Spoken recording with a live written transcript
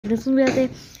নতুন ভিডিওতে।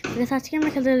 আজকে আমরা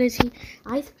খেলতে চলেছি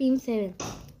আইসক্রিম 7।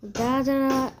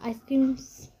 যারা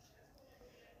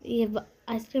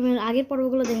আইসক্রিমের আগের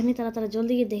পর্বগুলো দেখেনি তারা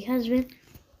জলদি গিয়ে দেখে আসবেন।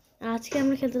 আজকে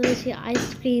আমরা খেলতে চলেছি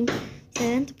আইসক্রিম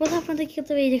 7। তো প্রথমে আপনাদের খেলতে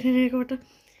হবে, এই যেখানে এরকম একটা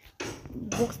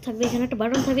বক্স থাকবে, এখানে একটা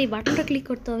বাটন থাকবে, এই বাটনটা ক্লিক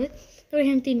করতে হবে। তো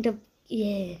এখানে 3টা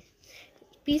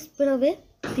পিস বেরোবে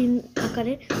 3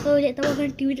 আকারে। তো তারপর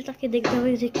ওখানে টিভিটা তাকে দেখতে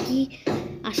হবে যে কি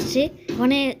আসছে,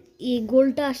 মানে এই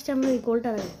গোলটা আসছে, আমরা এই গোলটা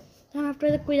রাখবো। তখন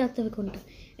আপনাদের কই রাখতে হবে কোনটা,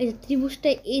 এই যে ত্রিভুজটা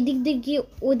এই দিক দিয়ে গিয়ে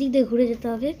ওদিক দিয়ে ঘুরে যেতে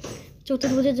হবে।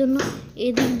 চতুর্ভুজের জন্য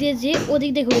এদিক দিয়ে যে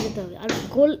ওদিক দিয়ে ঘুরে যেতে হবে, আর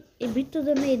গোল এই বৃত্তের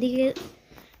জন্য এদিকে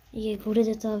ঘুরে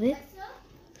যেতে হবে।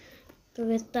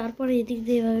 তবে তারপরে এদিক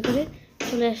দিয়ে এভাবে করে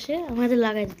চলে আসে আমাদের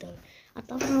লাগাই দিতে হবে। আর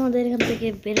তারপর আমাদের এখান থেকে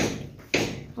বেরোবে,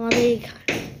 আমাদের এই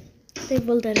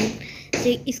বলতে পারেন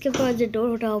যে স্কেপ করার যে ডোর,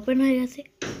 ওটা ওপেন হয়ে গেছে।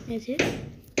 এই যে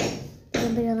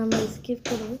এখান থেকে আমরা স্কেপ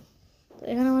করবো। তো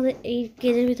এখানে আমাদের এই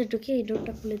কেজের ভিতরে ঢুকিয়ে এই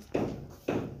ডোরটা খুলে দিতে হবে।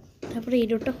 তারপরে এই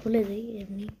ডোরটা খুলে দিই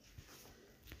এমনি।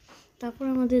 তারপর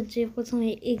আমাদের যে প্রথমে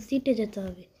এক্সিটে যেতে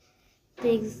হবে। তো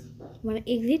মানে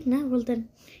এক্সিট না বলতেন,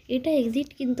 এটা এক্সিট,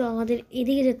 কিন্তু আমাদের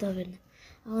এদিকে যেতে হবে না,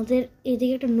 আমাদের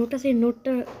এদিকে একটা নোট আছে, এই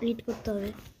নোটটা রিড করতে হবে।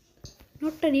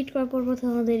 নোটটা রিড করার পর প্রথমে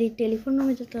আমাদের এই টেলিফোন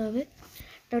রুমে যেতে হবে।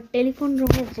 তার টেলিফোন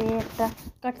রুমে যে একটা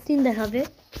কাটসিন দেখাবে,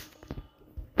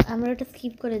 আমরা ওটা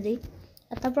স্কিপ করে দিই।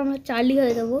 আর তারপর আমরা চার্লি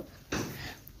হয়ে যাবো।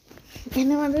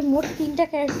 এখানে আমাদের মোট 3টা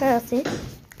ক্যারেক্টার আছে,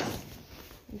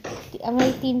 আমরা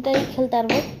এই 3টাই খেলতে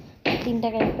পারবো, 3টা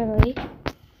ক্যারেক্টার হই।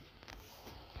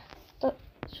 তো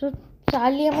শুধু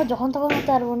চার্লি আমরা যখন তখন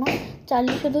হতে পারবো না,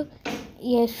 চার্লি শুধু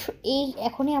এই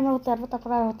এখনই আমরা হতে পারবো, তারপর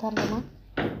আর হতে পারবো না।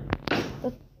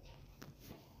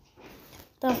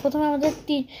 তো প্রথমে আমাদের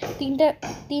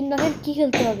 3 রকমের কী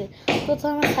খেলতে হবে।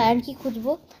 প্রথমে আমরা সায়ান কি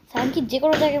খুঁজবো, সায়ান কি যে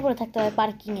কোনো জায়গায় পড়ে থাকতে হবে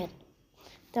পার্কিংয়ের।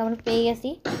 তো আমরা পেয়ে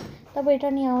গেছি। তারপর এটা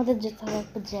নিয়ে আমাদের যেতে হবে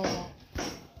একটা জায়গায়।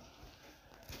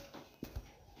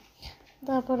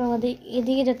 তারপর আমাদের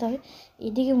এদিকে যেতে হবে,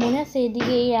 এদিকে মনে আছে,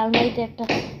 এদিকে এই আলমারিতে একটা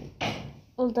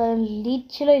বলতে লিড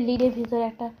ছিল, এই লিডের ভিতরে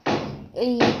একটা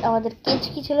এই আমাদের কেচ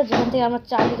কি ছিল, যেখান থেকে আমরা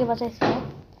চার্লিকে বাঁচাইছিলাম।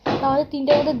 তো আমাদের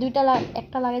 3টার মধ্যে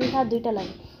একটা লাগিয়ে দিতে আর 2টা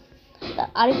লাগে। তা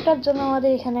আরেকটার জন্য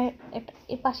আমাদের এখানে একটা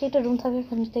এর পাশে একটা রুম থাকবে,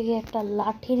 ওখান থেকে একটা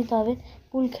লাঠি নিতে হবে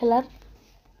পুল খেলার।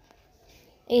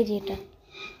 এই যে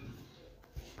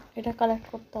এটা কালেক্ট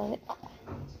করতে হবে।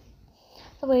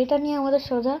 তবে এটা নিয়ে আমাদের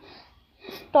সোজা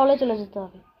স্টলে চলে যেতে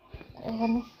হবে।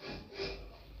 এখানে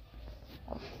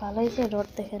ভালো হয়েছে রড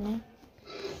দেখে নেই,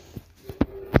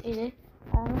 এই যে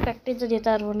আমি প্র্যাকটিসে যেতে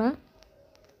পারবো না।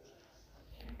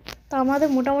 তো আমাদের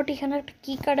মোটামুটি এখানে একটা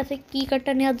কি কার্ড আছে, কি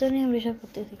কার্ডটা নেওয়ার জন্য আমরা এসব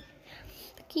করতেছি।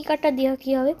 কি কার্ডটা দেওয়া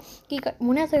কী হবে, কি কার্ড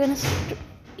মনে আছে এখানে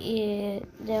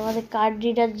যে আমাদের কার্ড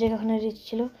রিডার যেখানে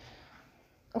ছিল,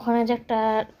 ওখানে যে একটা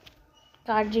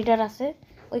কার্ড রিডার আছে,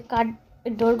 ওই কার্ড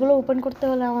ডোরগুলো ওপেন করতে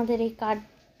হলে আমাদের এই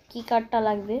কি কার্ডটা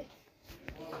লাগবে।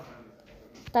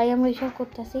 তাই আমরা এইসব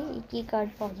করতেছি এই কি কার্ড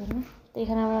পাওয়ার জন্য। তো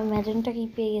এখানে আমরা ম্যাজেন্টা কি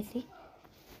পেয়ে গেছি।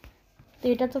 তো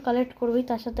এটা তো কালেক্ট করবোই,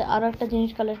 তার সাথে আরও একটা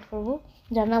জিনিস কালেক্ট করবো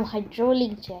যার নাম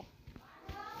হাইড্রোলিক জ্যাক।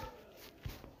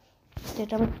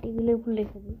 যেটা আমরা টেবিলের উপর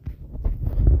লিখে দিই,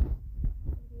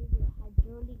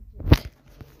 হাইড্রোলিক জ্যাক।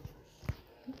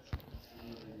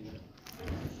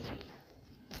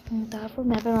 তারপর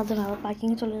ম্যাপের মাধ্যমে আবার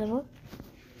পার্কিংয়ে চলে যাব।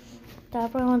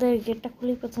 তারপর আমাদের গেটটা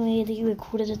খুলে প্রথমে এদিকে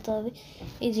ঘুরে যেতে হবে।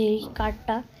 এই যে এই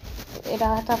কার্ডটা, এটা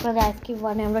হয়তো আপনাদের আইসক্রিম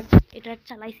ওয়ানে আমরা এটা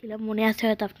চালাইছিলাম, মনে আছে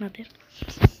হয়তো আপনাদের।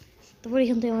 তারপর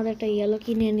এখান থেকে আমাদের একটা ইয়েলো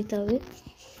কি নিয়ে নিতে হবে।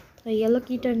 তো ইয়েলো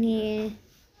কিটা নিয়ে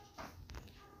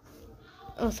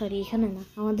সরি এখানে না,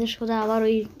 আমাদের সোজা আবার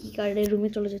ওই কি কার্ডের রুমে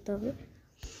চলে যেতে হবে।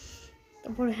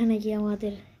 তারপর এখানে গিয়ে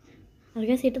আমাদের আর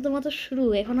গাইস এটা তো মাত্র শুরু,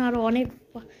 এখন আরও অনেক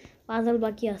পাজল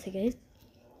বাকি আছে গাইস,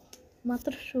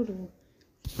 মাত্র শুরু।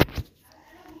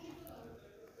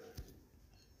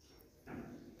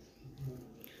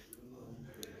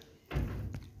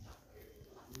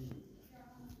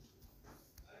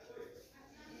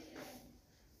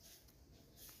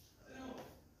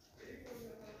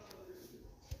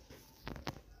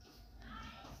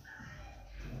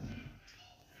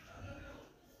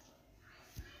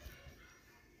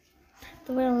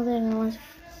 তারপরে আমাদের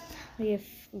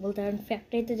বলতে পারেন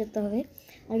ফ্যাক্টরিতে যেতে হবে।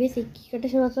 আগে সেই কি কার্ডে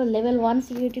শুধুমাত্র লেভেল 1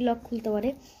 সিকিউরিটি লক খুলতে পারে।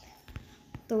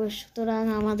 তো সুতরাং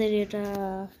আমাদের এটা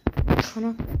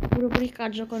এখনও পুরোপুরি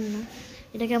কার্যকর না,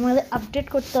 এটাকে আমাদের আপডেট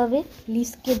করতে হবে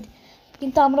লিস্টকে।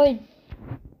 কিন্তু আমরা ওই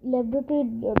ল্যাবরেটরি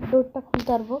ডোরটা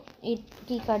খুলতে পারবো এই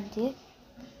কি কার্ড দিয়ে।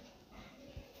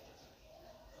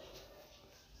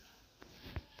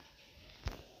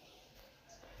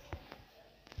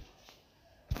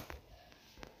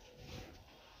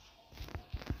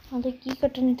 আমাদের কি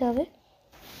কার্ডটা নিতে হবে,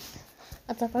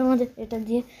 আর তারপর আমাদের এটা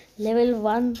দিয়ে লেভেল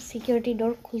 1 সিকিউরিটি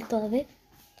ডোর খুলতে হবে।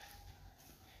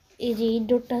 এই যে এই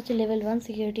ডোরটা হচ্ছে লেভেল 1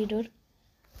 সিকিউরিটি ডোর।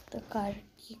 তো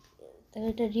তাহলে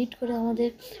এটা রিড করে আমাদের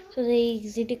সোজা এই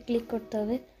এক্সিটে ক্লিক করতে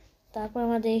হবে। তারপর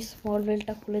আমাদের এই স্মল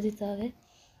বেলটা খুলে দিতে হবে।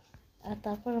 আর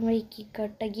তারপর আমরা এই কি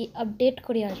কার্ডটা গিয়ে আপডেট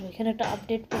করে আসবো। এখানে একটা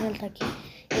আপডেট প্যানেল থাকে।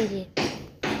 এই যে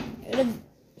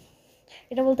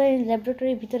এটা বলতে হয়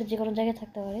ল্যাবরেটরির ভিতরে যে কোনো জায়গায়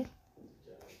থাকতে পারে।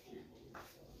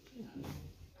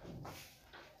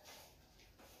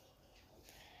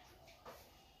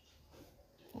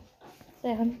 তো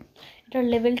এখন এটা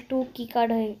লেভেল 2 কি কার্ড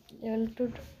লেভেল 2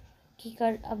 কি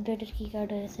কার্ড আপডেটের কি কার্ড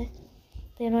হয়েছে।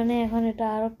 তো এর মানে এখন এটা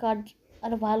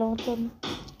আরও ভালো মতন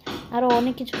আরও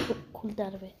অনেক কিছু খুলতে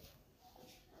পারবে,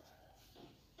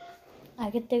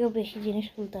 আগের থেকেও বেশি জিনিস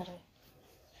খুলতে পারবে।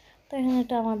 তো এখানে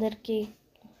এটা আমাদেরকে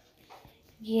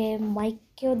গিয়ে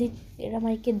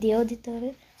মাইককে দিয়েও দিতে হবে,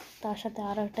 তার সাথে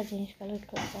আরও একটা জিনিস কালেক্ট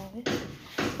করতে হবে।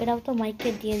 এটাও তো মাইককে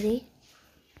দিয়ে দিই,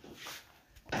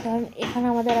 কারণ এখানে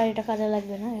আমাদের আর এটা কাজে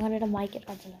লাগবে না, এখানে এটা মাইকের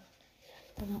কাজে লাগবে।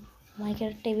 তো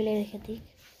মাইকের টেবিলে রেখে দিই।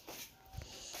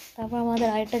 তারপর আমাদের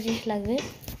আরেকটা জিনিস লাগবে,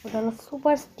 ওটা হলো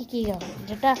সুপার স্টিকি গাম,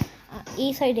 যেটা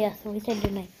এই সাইডে আছে, ওই সাইডে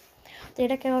নাই। তো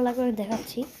এটা কেন লাগবে আমি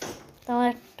দেখাচ্ছি। তো আমার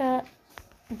একটা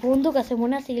বন্দুক আছে,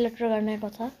 মনে আছে ইলেকট্রোগানের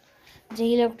কথা, যে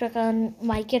ইলেকট্রোগান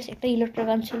মাইকের একটা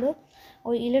ইলেকট্রোগান ছিল,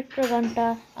 ওই ইলেকট্রোগানটা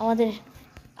আমাদের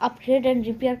আপগ্রেড অ্যান্ড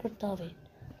রিপেয়ার করতে হবে।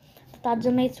 তার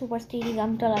জন্য এই সুপার স্টিকি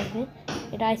গামটা লাগবে।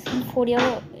 এটা আইসক্রিম 4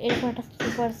 এরকম একটা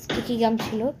সুপার স্টিকি গাম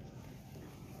ছিল।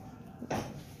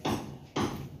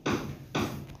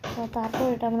 তো তারপর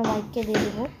এটা আমরা মাইককে দিয়ে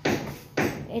দেবো।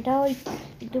 এটাও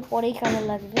একটু পরেই কাজে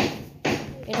লাগবে,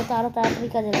 এটা তো আরও তাড়াতাড়ি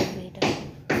কাজে লাগবে। এটা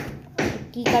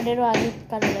কি কার্ডেরও আগে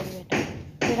কাজে লাগবে।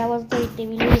 এটা আপাতত এই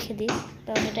টেবিলে রেখে দিই,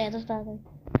 কারণ এটা এত তাড়াতাড়ি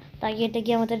তাই এটা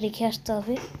গিয়ে আমাদের রেখে আসতে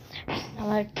হবে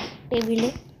আমার টেবিলে।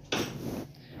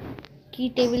 কি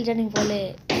টেবিল জানি বলে,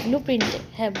 ব্লু প্রিন্টে,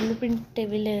 হ্যাঁ ব্লু প্রিন্ট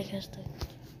টেবিলে রেখে আসতে হবে,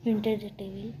 প্রিন্টের যে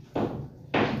টেবিল।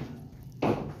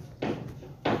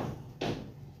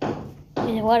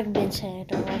 এই যে ওয়ার্ক বেঞ্চ, হ্যাঁ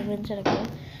এটা ওয়ার্ক বেঞ্চে রাখবে।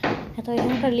 হ্যাঁ, তো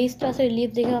এখানে একটা লিস্ট আছে, ওই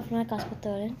লিস্ট দেখে আপনারা কাজ করতে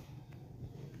পারেন।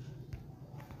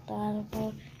 তারপর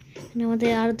আমাদের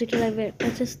আরও দুটো লাগবে, একটা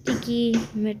হচ্ছে স্টিকি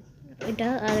এটা,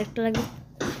 আর একটা লাগবে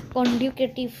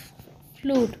কন্ডিউকেটিভ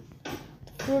ফ্লুইড।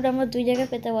 আমরা 2 জায়গায়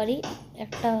পেতে পারি।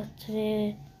 একটা হচ্ছে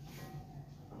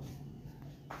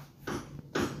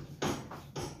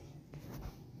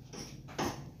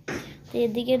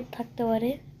এদিকে থাকতে পারে,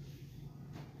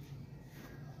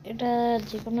 এটা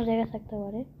যে কোনো জায়গায় থাকতে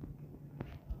পারে।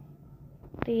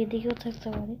 তো এদিকেও থাকতে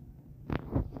পারে,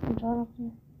 ধর আপনি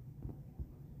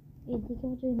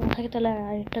এদিকেও যদি না থাকে তাহলে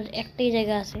একটাই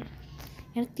জায়গা আছে।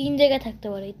 এখানে 3 জায়গায় থাকতে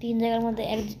পারে। এই 3 জায়গার মধ্যে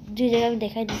যে জায়গায় আমি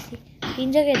দেখাই দিচ্ছি, 3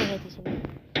 জায়গায় দেখাই দিচ্ছি।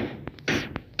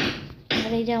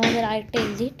 আর এই যে আমাদের আরেকটা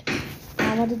এক্সিট,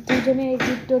 আমাদের 2জনের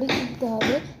এক্সিট ডোরই খুলতে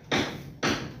হবে।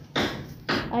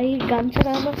 আর এই গান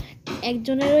ছাড়া আমরা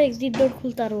একজনেরও এক্সিট ডোর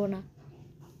খুলতে পারবো না।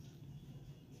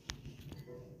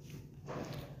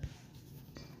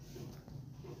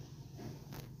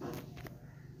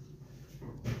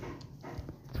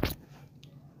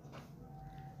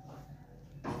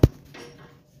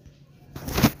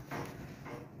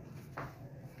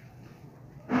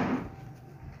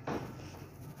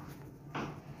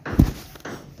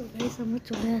 তো গাইস আমরা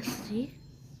চলে আসছি,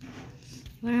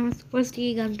 এবার আমরা সুপার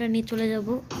স্টিকি গানটা নিয়ে চলে যাব।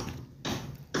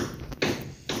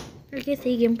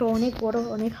 সেই গেমটা অনেক বড়,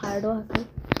 অনেক হার্ডও আছে,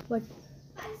 বাট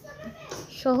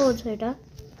সহজ। এটা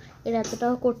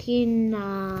এতটাও কঠিন না।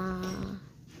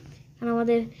 কারণ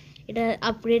আমাদের এটা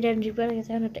আপগ্রেড অ্যান্ড রিপেয়ার হয়ে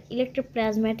গেছে, এখন একটা ইলেকট্রিক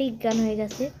প্লাজম্যাটিক গান হয়ে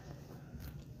গেছে।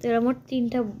 তো এর আমার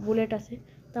 3টা বুলেট আছে,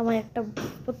 তো আমার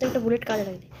প্রত্যেকটা বুলেট কাজে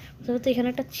লাগবে। তো এখানে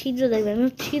একটা ছিদ্র দেখবে, আমি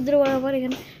ছিদ্র বরাবর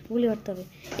এখানে গুলি করতে হবে।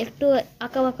 একটু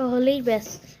আঁকা বাঁকা হলেই ব্যাস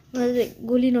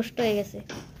গুলি নষ্ট হয়ে গেছে।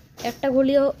 একটা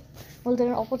গুলিও বলতে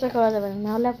গেলে অপচয় করা যাবে না,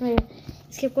 নাহলে আপনি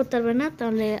স্কেপ করতে পারবেন না।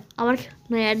 তাহলে আবার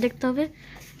নয় অ্যাড দেখতে হবে,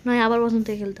 নয় আবার প্রথম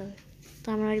থেকে খেলতে হবে। তো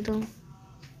আমরা একদম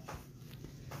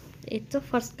এই তো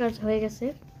ফার্স্ট কাজ হয়ে গেছে।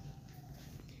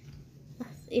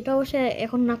 এটা অবশ্যই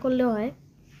এখন না করলেও হয়,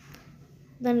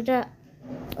 দেন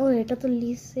এটা তো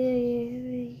লিসে,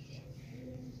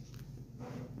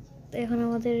 এখন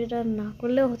আমাদের এটা না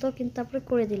করলেও হতো, কিন্তু তারপরে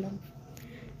করে দিলাম।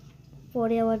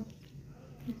 পরে আবার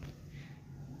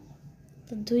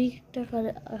তো 2টা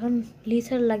এখন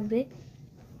লিসার লাগবে,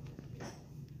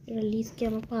 এটা লিসকে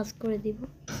আমরা পাস করে দিব।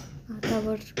 আর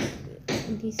তারপর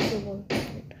লিসকে বলবো,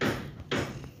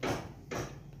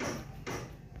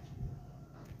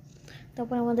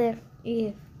 তারপর আমাদের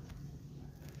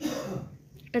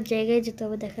একটা জায়গায় যেতে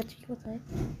হবে, দেখাচ্ছি কোথায়।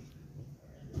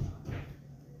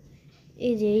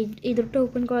 এই যে এই দরটা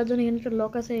ওপেন করার জন্য এখানে একটা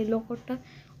লক আছে, এই লকটা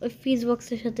ওই ফিউজ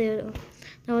বক্সের সাথে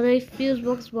আমাদের ওই ফিউজ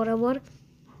বক্স বরাবর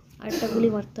আরেকটা গুলি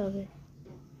মারতে হবে,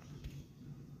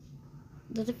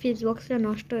 যাতে ফিউজ বক্সটা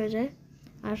নষ্ট হয়ে যায়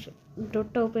আর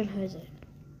ডোরটা ওপেন হয়ে যায়।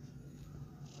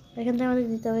 এখান থেকে আমাদের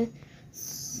দিতে হবে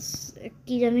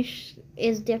কি জানিস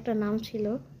এস ডি একটা নাম ছিল,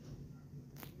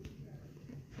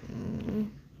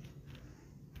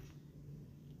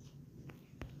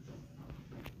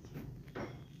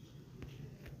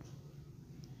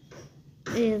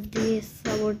 এস ডি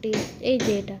সাবটিজ, এই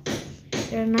যে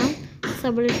এটার নাম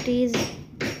সাবটিজ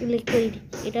লিকুইড,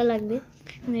 এটা লাগবে।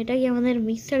 এটাকে আমাদের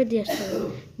মিক্সারে দিয়ে আসতে হবে।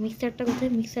 মিক্সারটা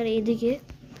কোথায়? মিক্সার এইদিকে।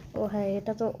 ও হ্যাঁ,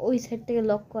 এটা তো ওই সাইড থেকে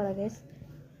লক করা গেছে,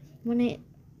 মানে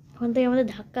ওখান থেকে আমাদের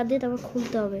ধাক্কা দিয়ে তারপর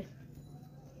খুলতে হবে।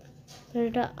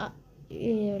 এটা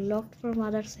লক ফ্রম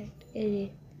আদার সাইড,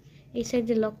 এই সাইড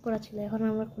দিয়ে লক করা ছিল, এখন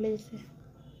আমরা খুলে দিচ্ছি।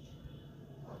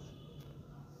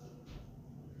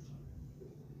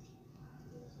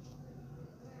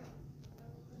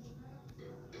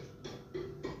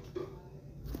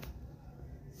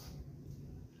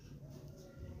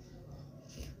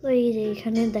 তো এই যে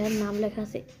এখানে দেখেন নাম লেখা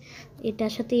আছে,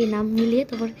 এটার সাথে এই নাম মিলিয়ে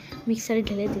তারপর মিক্সারে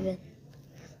ঢেলে দেবেন।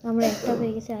 তো আমরা একটা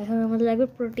পেয়ে গেছি। এখন আমাদের লাগবে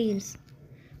প্রোটিনস।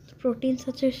 প্রোটিনস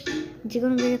হচ্ছে যে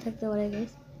কোনো জায়গায় থাকতে পারে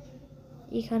গাইস,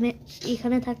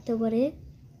 এখানে থাকতে পারে,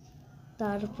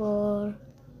 তারপর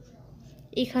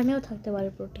এখানেও থাকতে পারে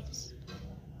প্রোটিনস।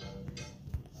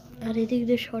 আর এদিক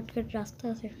দিয়ে শর্টকাট রাস্তা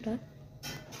আছে একটা,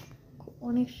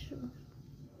 অনেক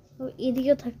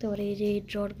এদিকেও থাকতে পারে। এই যে এই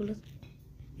ড্রটগুলো,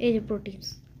 এই যে প্রোটিনস।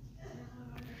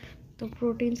 তো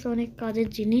প্রোটিনস অনেক কাজের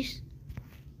জিনিস।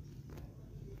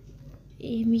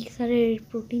 এই মিক্সারের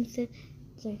প্রোটিনসের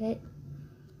জায়গায়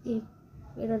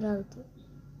এটা ঢালতে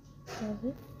হবে।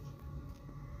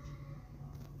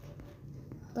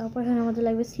 তারপর এখানে আমাদের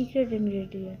লাগবে সিক্রেট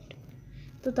ইনগ্রেডিয়েন্ট।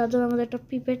 তো তার জন্য আমাদের একটা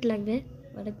পিপেট লাগবে,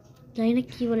 মানে জানি না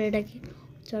কী বলে এটাকে,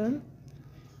 চলুন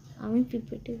আমি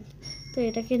পিপেটে। তো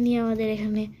এটাকে নিয়ে আমাদের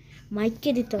এখানে মাইককে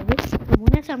দিতে হবে।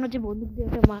 মনে আছে আমরা যে বন্দুক দিয়ে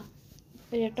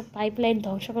একটা পাইপ লাইন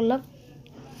ধ্বংস করলাম,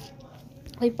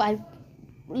 ওই পাইপ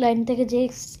লাইন থেকে যে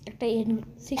একটা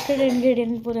সিক্রেট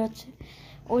ইনগ্রেডিয়েন্ট বোঝা যাচ্ছে,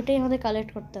 ওইটাই আমাদের কালেক্ট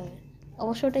করতে হবে।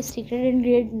 অবশ্য ওটা সিক্রেট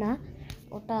ইনগ্রেডিয়েন্ট না,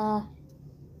 ওটা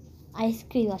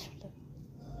আইসক্রিম আসলে।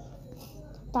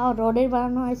 তাও রডের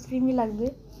বানানো আইসক্রিমই লাগবে,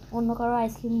 অন্য কারো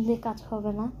আইসক্রিম দিয়ে কাজ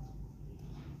হবে না।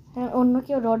 অন্য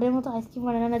কেউ রডের মতো আইসক্রিম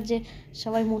বানায় না যে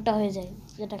সবাই মোটা হয়ে যায়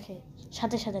যেটা খেয়ে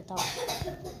সাথে সাথে। তাও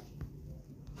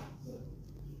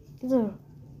কিন্তু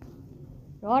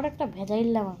রড একটা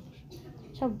ভেজাইল্লা মানুষ,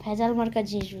 সব ভেজাল মার্কা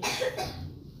জিনিস।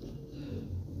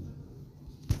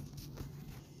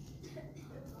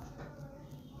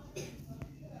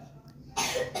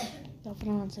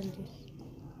 अपना जल्दी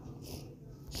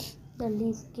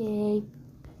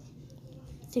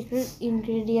সিক্রেট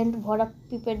ইনগ্রেডিয়েন্ট ভরা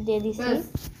পিপেট দিয়ে দিছি।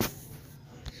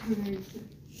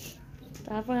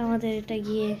 তারপর আমাদের এটা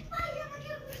গিয়ে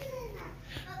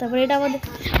তারপর এটা আমাদের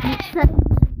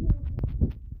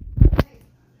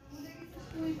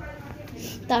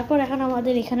তারপর এখন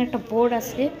আমাদের এখানে একটা বোর্ড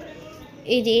আছে,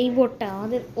 এই যে এই বোর্ডটা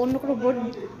আমাদের অন্য কোনো বোর্ড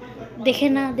দেখে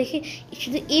না দেখে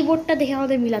শুধু এই বোর্ডটা দেখে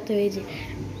আমাদের মিলাতে হয়েছে।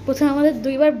 প্রথমে আমাদের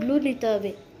 2বার ব্লু নিতে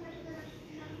হবে,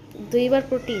 2বার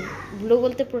প্রোটিন, ব্লু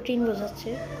বলতে প্রোটিন বোঝাচ্ছে,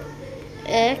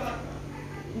 1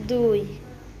 2।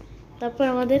 তারপর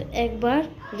আমাদের একবার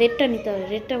রেডটা নিতে হবে,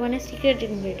 রেডটা মানে সিক্রেট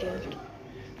ইনগ্রেডিয়েন্ট,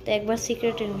 তো একবার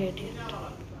সিক্রেট ইনগ্রেডিয়েন্ট।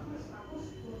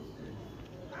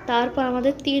 তারপর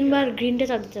আমাদের 3বার গ্রিনটা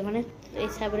চাপ দিতে হবে, মানে এই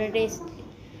সাবরেটে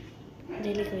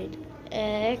লিকুইড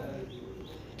 1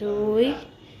 2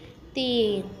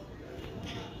 3।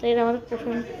 তো এটা আমাদের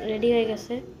পোর্শন রেডি হয়ে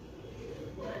গেছে।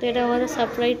 তো এটা আমাদের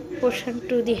supply portion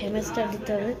to the hamster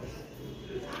দিতে হবে।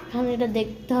 এখন এটা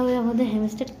দেখতে হবে আমাদের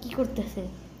হ্যামস্টার কী করতেছে,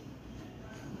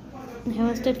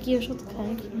 হ্যামস্টার কী ওষুধ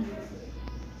খায় কি না।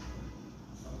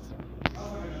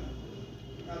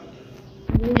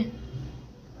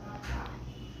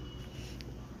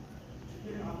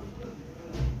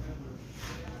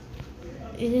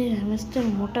 এই যে হ্যামস্টার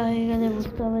মোটা হয়ে গেলে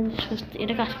বুঝতে হবে যে সুস্থ,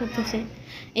 এটা কাজ করতেছে।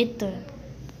 এই তো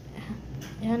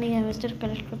এখানে হ্যামস্টার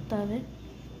কালেক্ট করতে হবে।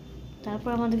 তারপর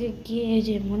আমাদেরকে গিয়ে এই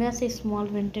যে মনে আছে স্মল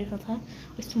ভেন্টের কথা,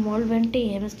 ওই স্মল ভেন্টে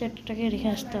হ্যামস্টারটাকে রেখে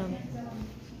আসতে হবে।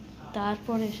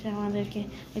 তারপর এসে আমাদেরকে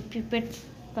ওই পিপেট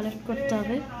কালেক্ট করতে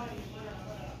হবে।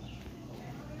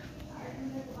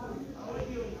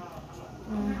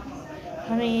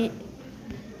 মানে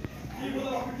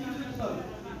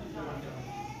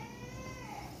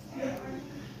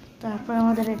তারপর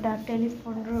আমাদের এটা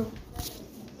টেলিফোন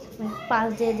পাস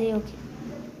দিয়ে দিয়ে ওকে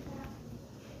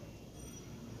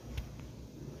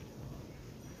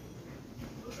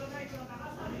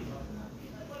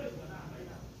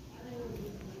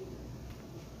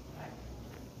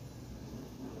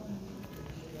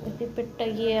পিপেটটা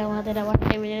গিয়ে আমাদের আবার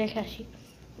টেবিলে রেখে আসি,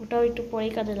 ওটাও একটু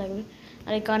পরেই কাজে লাগবে।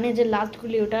 আর এই কানে যে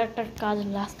লাস্টগুলি ওটা একটা কাজ,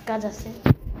 লাস্ট কাজ আছে,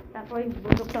 তারপর এই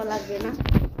বন্দুকটাও লাগবে না।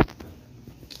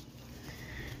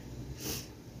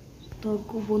 তো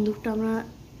বন্দুকটা আমরা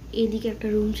এইদিকে একটা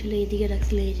রুম ছিল, এইদিকে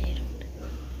রাখছিল, এই যে রুমটা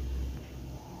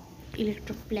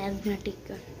ইলেকট্রোপ্লাজমেটিক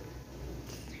গান।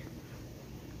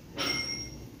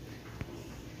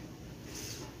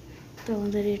 তো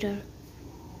আমাদের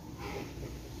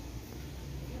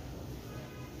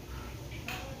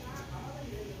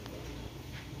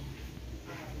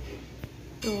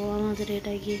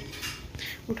এটা গিয়ে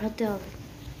উঠাতে হবে।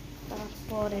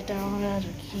 তারপর এটা আমরা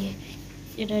গিয়ে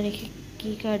এটা রেখে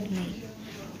কি কার্ড নেই,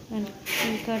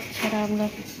 কি কার্ড ছাড়া আমরা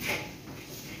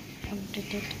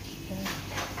আপডেটেড কি কার্ড,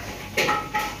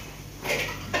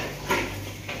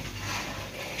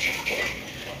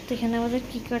 তো এখানে আমাদের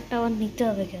কি কার্ডটা আবার নিতে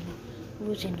হবে কেন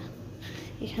বুঝি না।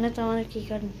 এখানে তো আমাদের কি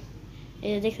কার্ড,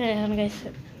 এই দেখে এখানে গেছে,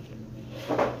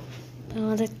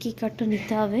 আমাদের কি কার্ডটা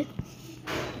নিতে হবে।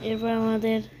 এরপর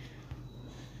আমাদের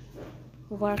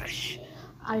ওয়ার্কস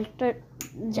আরেকটা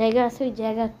জায়গা আছে, ওই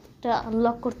জায়গাটা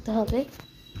আনলক করতে হবে।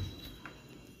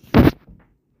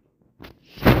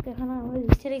 এখানে আমাদের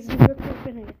নিচের এক্সিট ডোর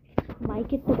ওপেন হয়ে গেছে,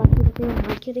 মাইকের তো বাকি থাকে,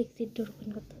 মাইকের এক্সিট ডোর ওপেন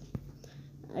করতে হবে।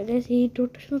 আর এই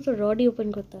ডোরটা শুধু তো রডই ওপেন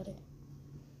করতে পারে।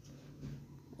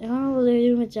 এখন বলে ওই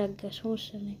রুমে জায়গা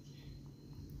সমস্যা নেই,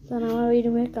 কারণ আমার ওই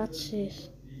রুমের কাজ শেষ।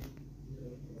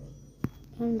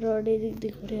 এখন রডের দিক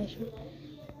দিয়ে ঘুরে আসুন,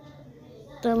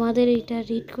 তো আমাদের এইটা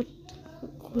রিড করতে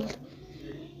খুলতে,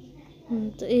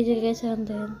 তো এই জায়গায় চান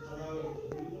দেখেন,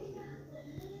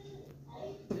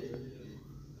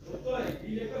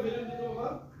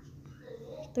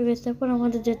 তো তারপর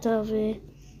আমাদের যেতে হবে,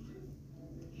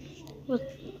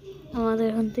 আমাদের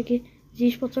এখান থেকে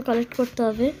জিনিসপত্র কালেক্ট করতে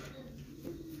হবে।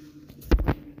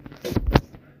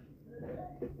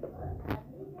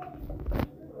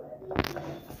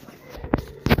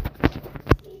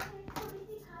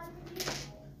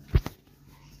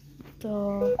 তো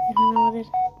এখানে আমাদের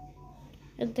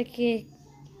এর থেকে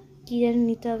কী জানি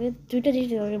নিতে হবে, দুইটা জিনিস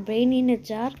নিতে হবে, ব্রেইন ইনের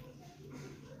জার,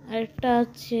 আর একটা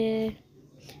হচ্ছে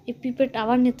এই পিপেট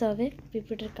আবার নিতে হবে,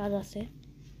 পিপেটের কাজ আছে।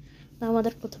 তো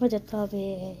আমাদের প্রথমে যেতে হবে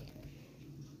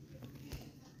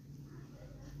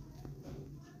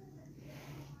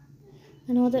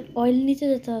আমাদের অয়েল নিতে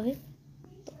যেতে হবে।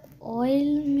 তো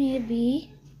অয়েল মেবি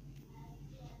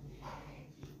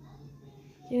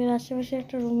এর আশেপাশে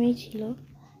একটা রুমেই ছিল,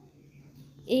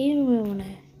 এই রুমে মনে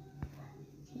হয়,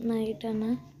 না এটা না,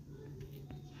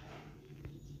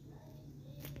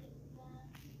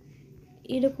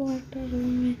 এরকম একটা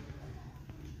রুমে,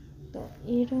 তো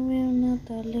এই রুমেও না,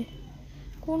 তাহলে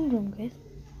কোন রুম গ্যাস,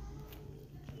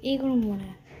 এই রুম মনে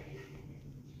হয়,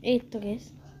 এই তো গ্যাস।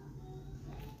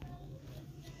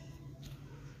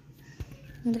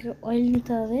 আমাদেরকে অয়েল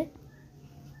নিতে হবে,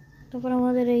 তারপর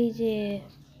আমাদের এই যে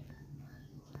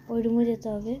ওই রুমে যেতে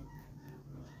হবে,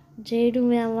 যে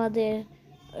রুমে আমাদের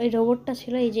ওই রোবটটা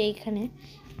ছিল, এই যে এখানে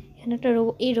একটা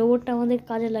রোবট, এই রোবটটা আমাদের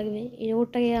কাজে লাগবে। এই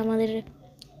রোবটটাকে আমাদের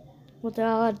মতো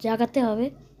আবার জাগাতে হবে,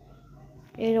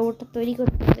 এই রোবটটা তৈরি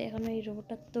করতে হবে। এখন এই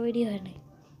রোবটটা তৈরি হয় নাই,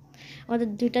 আমাদের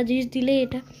দুইটা জিনিস দিলেই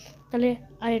এটা, তাহলে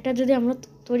আর এটা যদি আমরা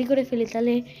তৈরি করে ফেলি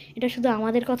তাহলে এটা শুধু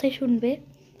আমাদের কথাই শুনবে।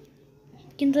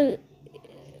 কিন্তু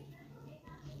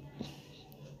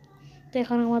তো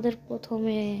এখন আমাদের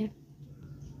প্রথমে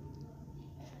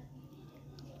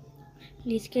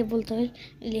লিজকে বলতে হবে,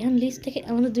 এখন লিজ থেকে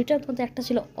আমাদের দুইটার মধ্যে একটা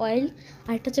ছিল অয়েল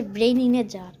আর একটা হচ্ছে ব্রেইন ইনের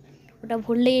জার, ওটা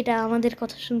ভরলেই এটা আমাদের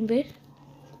কথা শুনবে।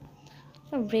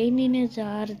 ব্রেইন ইনের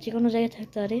জার যে কোনো জায়গায়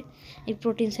থাকতে পারে, এই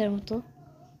প্রোটিনসের মতো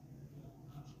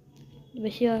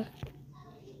বেশিরভাগ,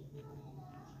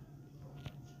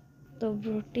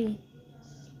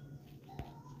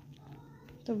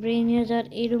 তো ব্রেইন ইনের জার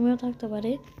এই রুমেও থাকতে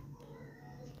পারে,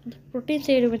 প্রোটিনস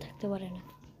এই রুমে থাকতে পারে না।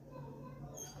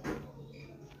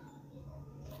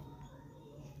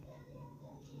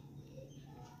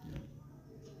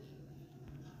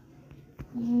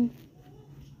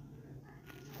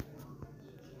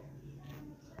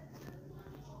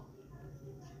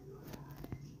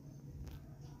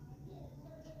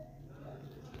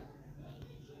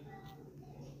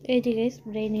 এই যে গাইস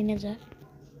ব্রেইন ইনে যা,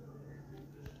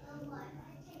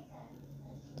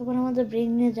 তখন আমাদের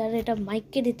ব্রেইন ইনে যার এটা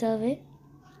মাইককে দিতে হবে,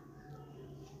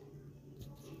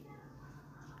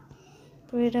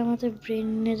 তো এটা আমাদের ব্রেইন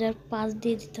ইনে যার পাস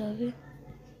দিয়ে দিতে হবে।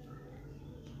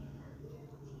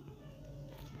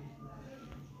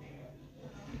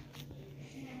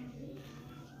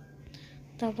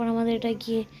 তারপর আমাদের এটা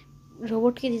গিয়ে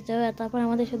রোবটকে দিতে হবে, আর তারপর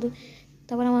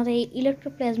আমাদের এই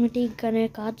ইলেকট্রোপ্লাজমেটিক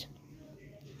গানের কাজ,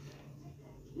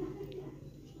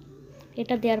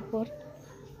 এটা দেওয়ার পর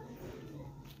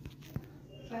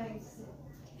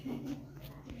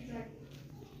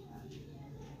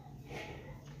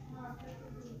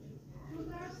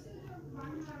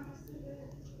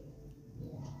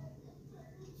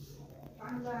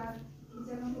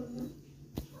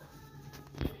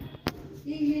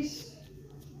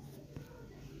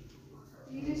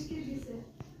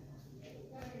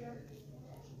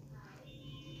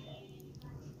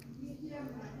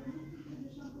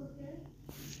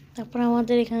তারপর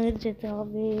আমাদের এখানে যেতে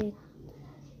হবে,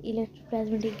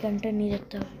 ইলেকট্রোপ্লাজমেটিক গানটা নিয়ে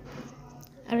যেতে হবে।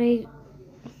 আর এই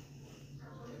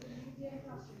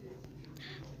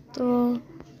তো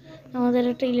আমাদের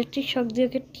একটা ইলেকট্রিক শক দিয়ে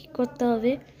ওকে ঠিক করতে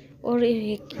হবে। ওর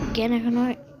জ্ঞান এখনো,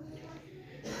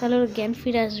 তাহলে ওর জ্ঞান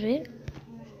ফিরে আসবে।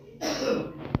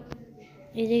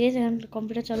 এই জায়গায় এখন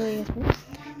কম্পিউটার চালু হয়ে গেছে।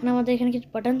 এখন আমাদের এখানে কিছু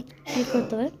বাটন ক্লিক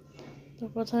করতে হবে। তো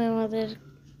প্রথমে আমাদের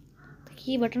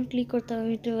কি বাটন ক্লিক করতে হবে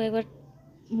আমি একটু একবার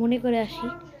মনে করে আসি।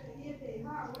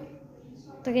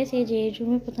 তো গেছে এই যে এই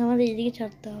রুমে প্রথমে আমাদের এইদিকে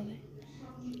ছাড়তে হবে।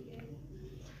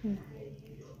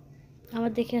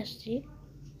 আবার দেখে আসছি।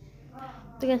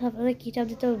 তো গেছে আপনাদের কী চাপ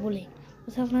দিতে হবে বলে,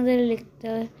 প্রথমে আপনাদের লিখতে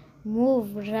হবে মুভ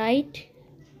রাইট,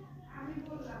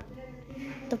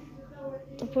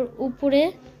 তারপর উপরে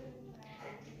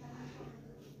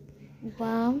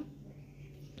বাম,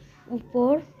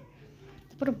 উপর,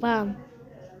 তারপর বাম।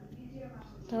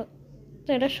 তো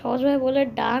এটা সহজভাবে বলে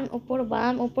ডান উপর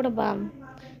বাম উপর বাম।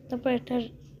 তারপর এটা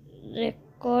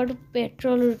রেকর্ড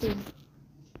পেট্রোল রুটিন।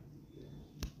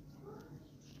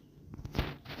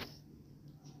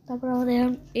 তারপর আমাদের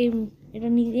এখন এই এটা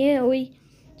নিয়ে ওই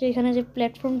যে এখানে যে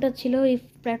প্ল্যাটফর্মটা ছিল ওই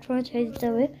প্ল্যাটফর্মে ছেড়ে দিতে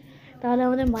হবে, তাহলে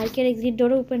আমাদের মাইকের এক্সিট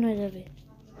ডোরও ওপেন হয়ে যাবে।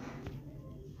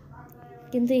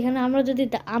 কিন্তু এখানে আমরা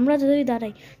যদি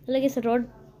দাঁড়াই তাহলে গেছে রড,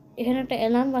 এখানে একটা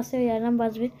অ্যালার্ম বাজছে, ওই অ্যালার্ম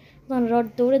বাজবে, তখন রড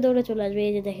দৌড়ে দৌড়ে চলে আসবে।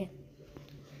 এই যে দেখেন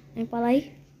আমি পালাই,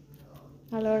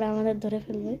 তাহলে ওরা আমাদের ধরে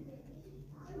ফেলবে।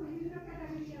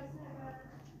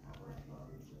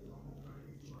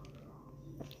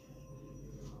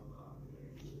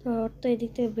 তো রড তো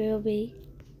এদিক থেকে বেরোবেই।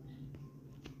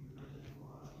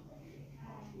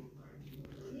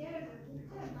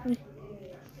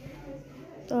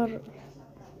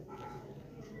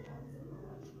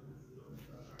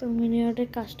 তো মিনিমাটের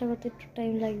কাজটা করতে একটু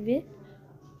টাইম লাগবে।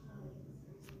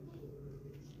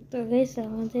 তো গাইস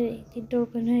আমাদের এক্সিটটা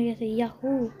ওপেন হয়ে গেছে,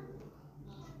 ইয়াহু।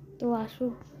 তো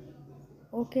আসুক,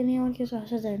 ওকে নিয়ে আমার কিছু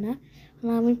আসা যায় না,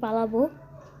 আমি পালাবো।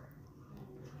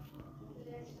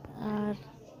 আর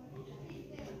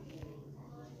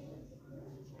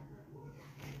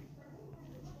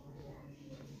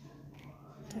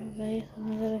তো গাইস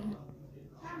আমাদের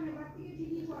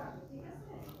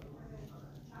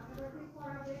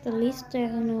তো লিস্টটা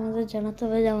এখন আমাদের জানাতে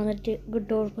হবে যে আমাদের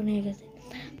ডোর ওপেন হয়ে গেছে।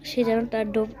 সে যেন তার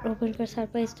ডোর ওপেন করে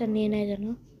সারপ্রাইজটা নিয়ে নেয় যেন।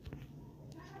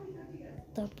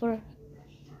 তারপর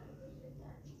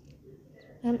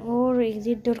এখন ওর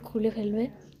এক্সিট ডোর খুলে ফেলবে।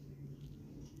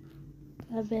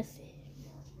 আর ব্যাস,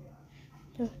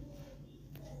 তো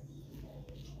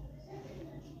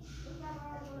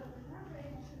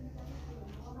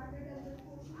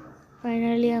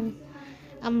ফাইনালি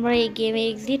আমরা এই গেমে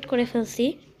এক্সিট করে ফেলছি।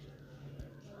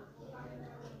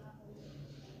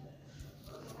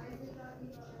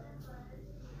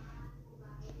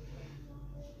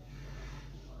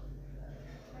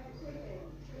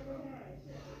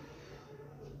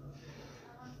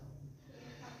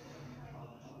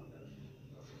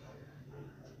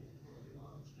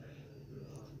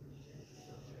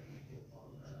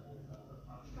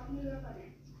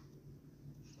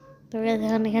 তো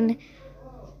এখন এখানে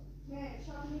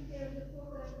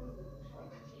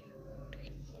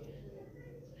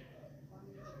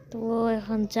তো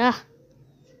এখন যা,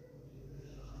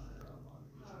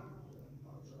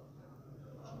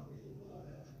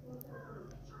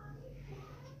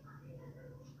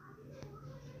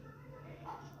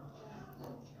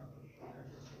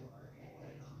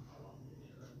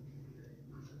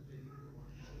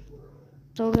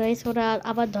 তো গাইস ওরা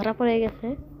আবার ধরা পড়ে গেছে।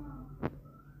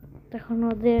 তখন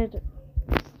ওদের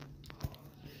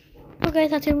তো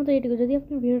গাইস আজকের মতো এইটুকু। যদি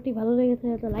আপনার ভিডিওটি ভালো লেগে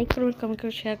থাকে তো লাইক করবেন, কমেন্ট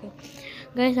করে শেয়ার করবেন।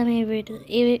 গাইস আমি এই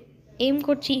ভিডিওতে এম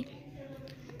করছি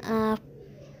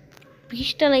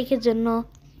 20টা লাইকের জন্য।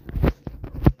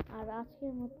 আর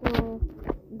আজকের মতো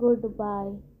গুড বাই।